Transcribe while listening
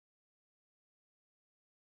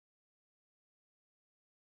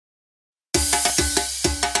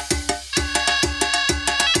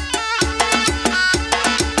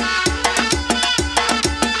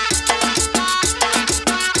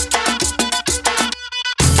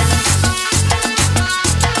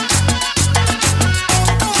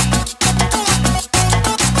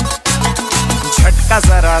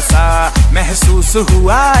महसूस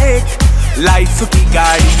हुआ एक लाइफ की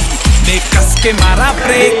गाड़ी ने कस के मारा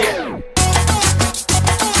ब्रेक।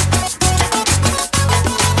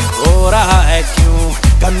 हो रहा है क्यों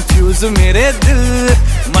कंफ्यूज मेरे दिल,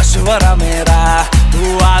 मशवरा मेरा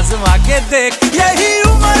तू आजमा के देख। यही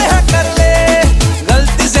उम्र है कर ले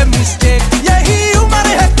गलती से मिस्टेक, यही उम्र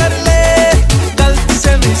है कर ले गलती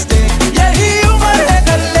से मिस्टेक, यही उम्र है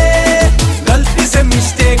कर ले गलती से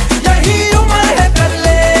मिस्टेक, यही उम्र है कर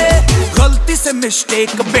ले गलती से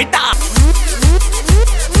मिस्टेक बेटा।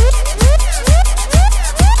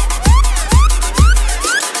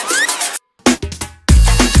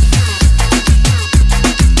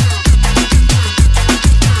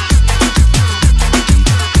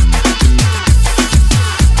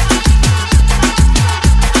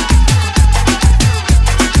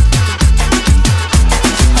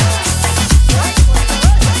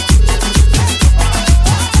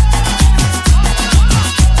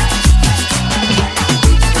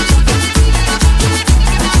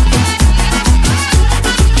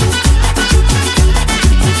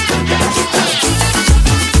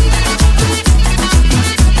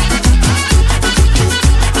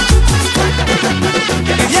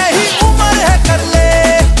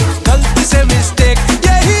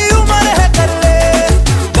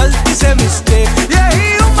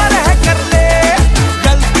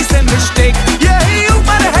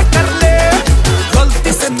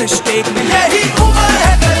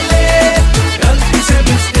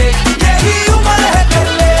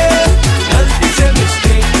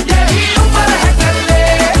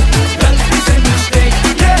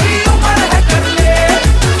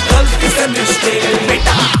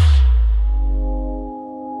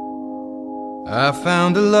 I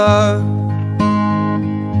found a love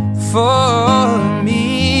for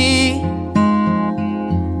me.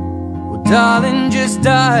 Well, darling, just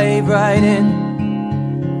dive right in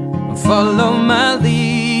and follow my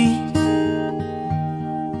lead.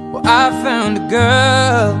 Well, I found a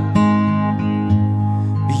girl,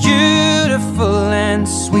 beautiful and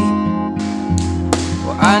sweet.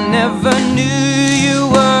 Well, I never knew you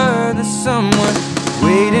were the someone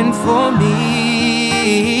waiting for me.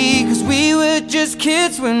 'Cause we were just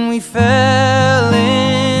kids when we fell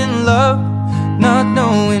in love, not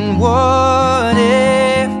knowing what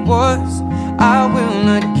it was. I will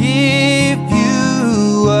not give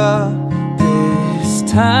you up this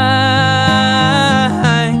time.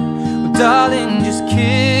 Well, darling, just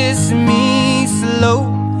kiss me slow.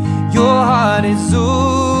 Your heart is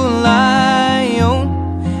all I own,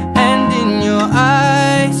 and in your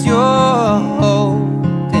eyes you're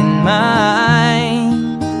holding mine.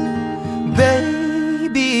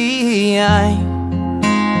 Baby,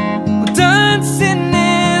 I'm dancing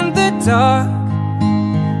in the dark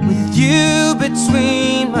with you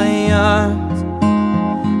between my arms,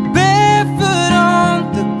 barefoot on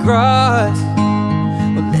the grass.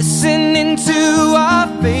 We're listening to our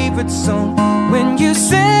favorite song. When you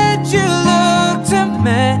said you looked a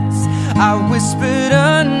mess, I whispered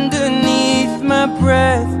underneath my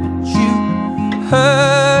breath, but you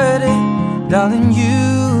heard it. Darling, you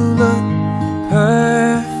look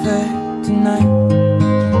perfect tonight.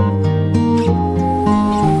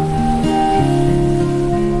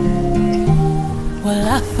 Well,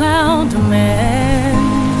 I found a man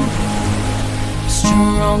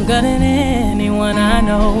stronger than anyone I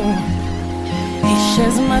know. He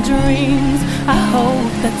shares my dreams. I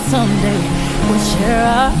hope that someday we'll share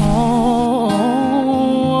our home.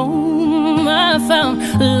 I found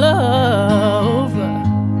love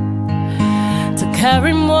to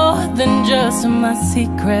carry more than just my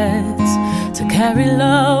secrets, to carry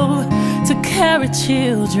love, to carry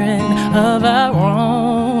children of our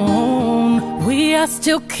own. We are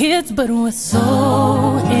still kids, but we're so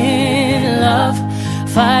in love,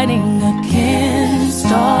 fighting against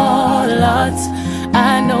all odds.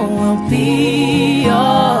 I know we'll be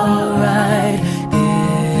alright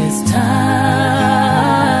this time.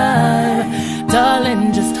 Darling,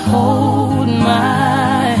 just hold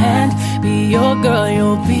my hand. Be your girl,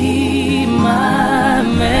 you'll be my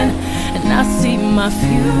man. And I see my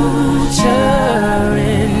future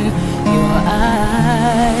in your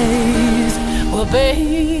eyes. Well,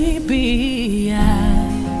 baby,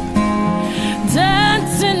 I'm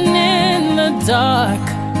dancing in the dark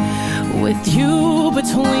with you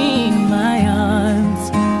between my arms,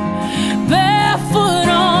 barefoot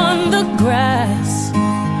on the grass,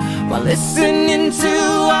 while listening to